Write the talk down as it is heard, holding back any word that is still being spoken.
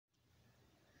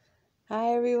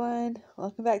Hi everyone,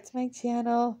 welcome back to my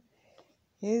channel.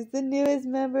 Here's the newest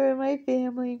member of my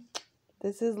family.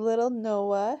 This is little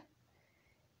Noah.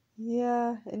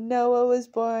 Yeah, and Noah was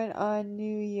born on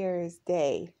New Year's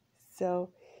Day. So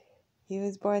he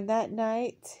was born that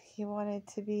night. He wanted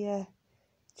to be a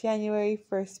January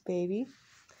 1st baby.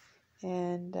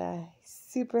 And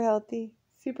super healthy,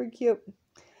 super cute.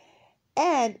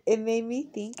 And it made me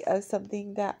think of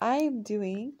something that I am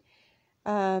doing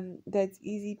that's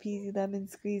easy peasy lemon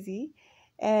squeezy,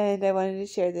 and I wanted to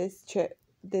share this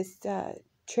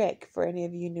trick for any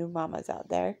of you new mamas out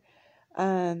there.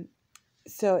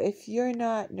 So if you're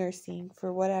not nursing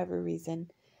for whatever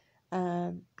reason,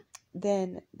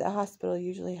 then the hospital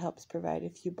usually helps provide a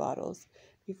few bottles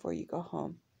before you go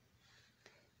home.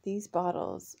 These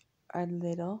bottles are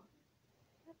little,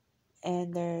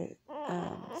 and they're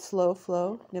slow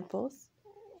flow nipples,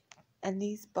 and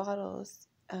these bottles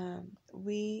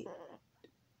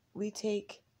we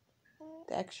take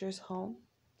the extras home.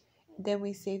 Then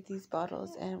we save these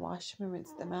bottles and wash them and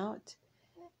rinse them out.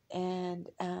 And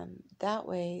that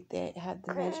way they have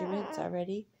the measurements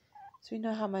already. So we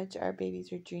know how much our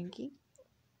babies are drinking.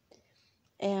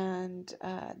 And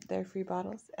they're free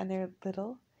bottles and they're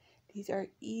little. These are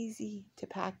easy to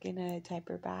pack in a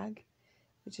diaper bag,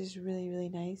 which is really, really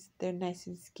nice. They're nice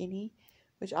and skinny,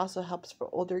 which also helps for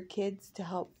older kids to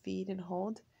help feed and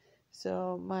hold.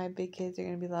 So my big kids are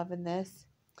going to be loving this.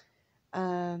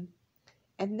 And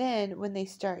then when they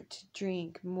start to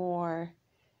drink more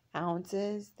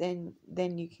ounces, then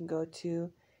you can go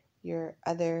to your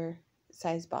other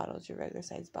size bottles, your regular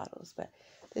size bottles. But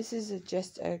this is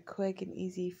just a quick and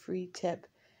easy free tip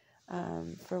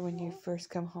for when you first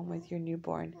come home with your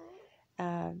newborn.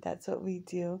 That's what we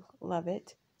do. Love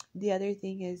it. The other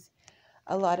thing is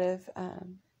a lot of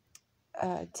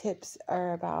tips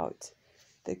are about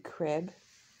the crib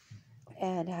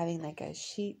and having like a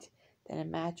sheet, then a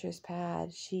mattress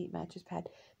pad, mattress pad.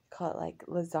 They call it like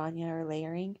lasagna or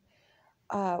layering.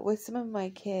 With some of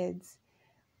my kids,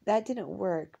 that didn't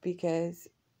work because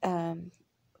the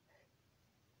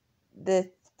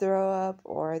throw up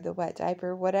or the wet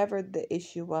diaper, whatever the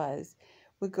issue was,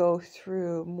 would go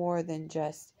through more than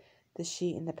just the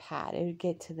sheet and the pad. It would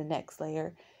get to the next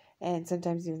layer, and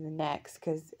sometimes even the next,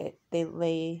 because they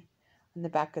lay on the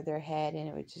back of their head and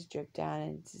it would just drip down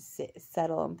and just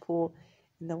settle and pool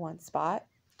in the one spot.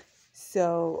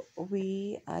 So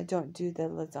we don't do the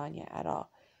lasagna at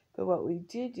all. But what we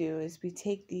do is we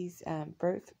take these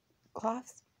birth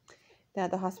cloths. Now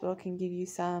the hospital can give you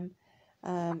some,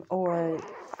 or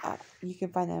you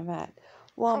can find them at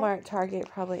Walmart, Target,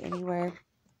 probably anywhere.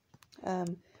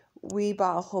 We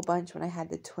bought a whole bunch when I had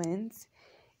the twins,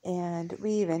 and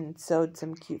we even sewed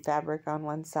some cute fabric on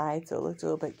one side so it looked a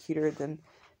little bit cuter than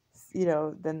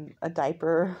a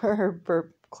diaper or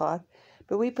burp cloth.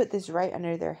 But we put this right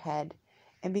under their head,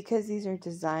 and because these are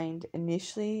designed,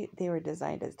 initially they were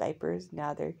designed as diapers,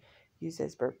 now they're used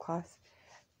as burp cloths.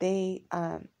 They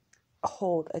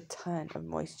hold a ton of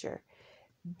moisture,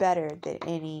 better than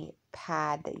any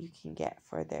pad that you can get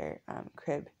for their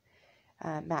crib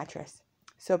mattress.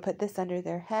 So put this under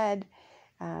their head.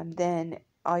 Then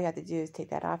all you have to do is take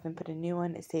that off and put a new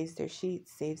one. It saves their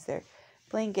sheets, saves their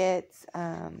blankets.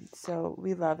 So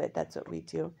we love it. That's what we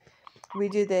do. We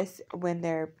do this when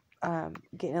they're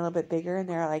getting a little bit bigger and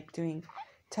they're like doing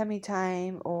tummy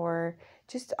time or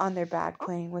just on their back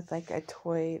playing with like a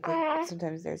toy. Like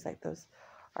sometimes there's like those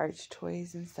arch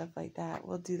toys and stuff like that.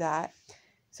 We'll do that.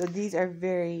 So these are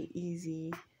very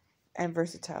easy and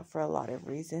versatile for a lot of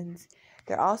reasons.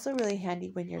 They're also really handy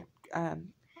when you're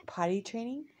potty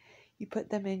training. You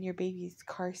put them in your baby's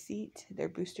car seat, their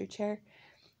booster chair,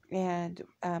 and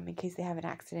in case they have an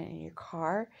accident in your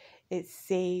car, it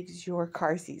saves your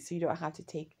car seat so you don't have to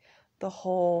take the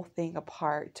whole thing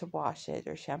apart to wash it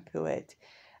or shampoo it.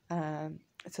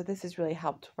 So this has really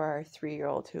helped for our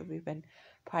 3-year-old who we've been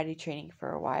potty training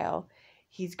for a while.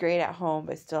 He's great at home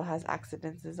but still has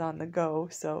accidents on the go.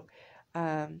 So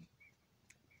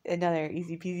another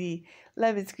easy peasy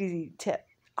lemon squeezy tip.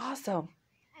 Also,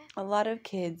 a lot of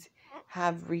kids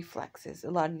have reflexes,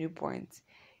 a lot of newborns.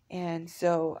 And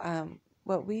so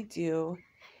what we do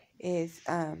is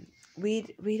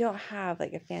we don't have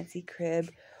like a fancy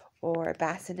crib or a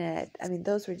bassinet. I mean,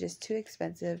 those were just too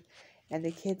expensive and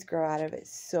the kids grow out of it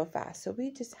so fast. So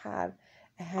we just have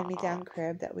a hand-me-down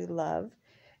crib that we love.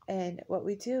 And what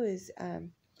we do is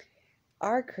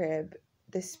our crib,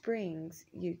 the springs,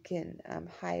 you can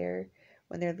hire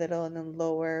when they're little and then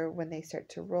lower when they start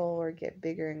to roll or get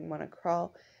bigger and want to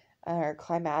crawl or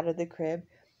climb out of the crib.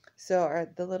 So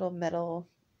the little metal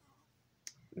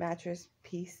mattress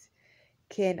piece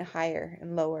can higher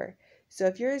and lower. So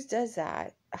if yours does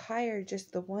that, hire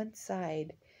just the one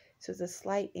side, so it's a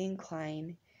slight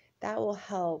incline. That will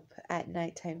help at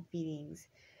nighttime feedings.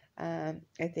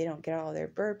 If they don't get all their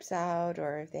burps out,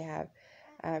 or if they have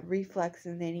reflux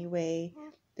in any way,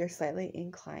 they're slightly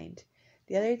inclined.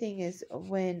 The other thing is,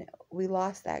 when we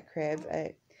lost that crib,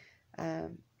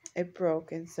 it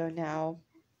broke, and so now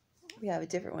we have a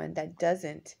different one that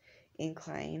doesn't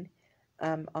incline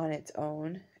on its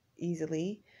own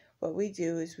easily. What we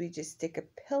do is we just stick a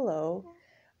pillow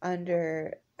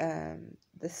under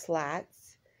the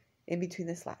slats, in between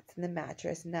the slats and the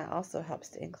mattress, and that also helps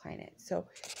to incline it. So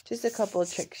just a couple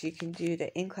of tricks you can do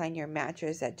to incline your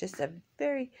mattress at just a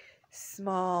very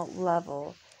small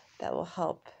level that will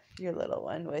help your little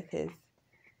one with his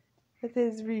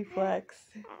reflex.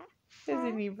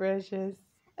 Isn't he precious?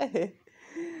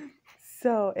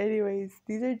 So anyways,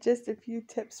 these are just a few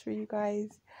tips for you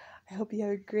guys. I hope you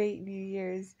have a great New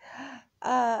Year's.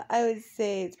 I would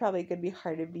say it's probably going to be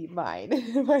hard to beat mine.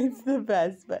 Mine's the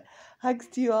best, but hugs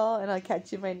to you all, and I'll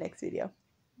catch you in my next video.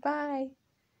 Bye.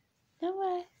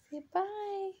 Noah, say bye.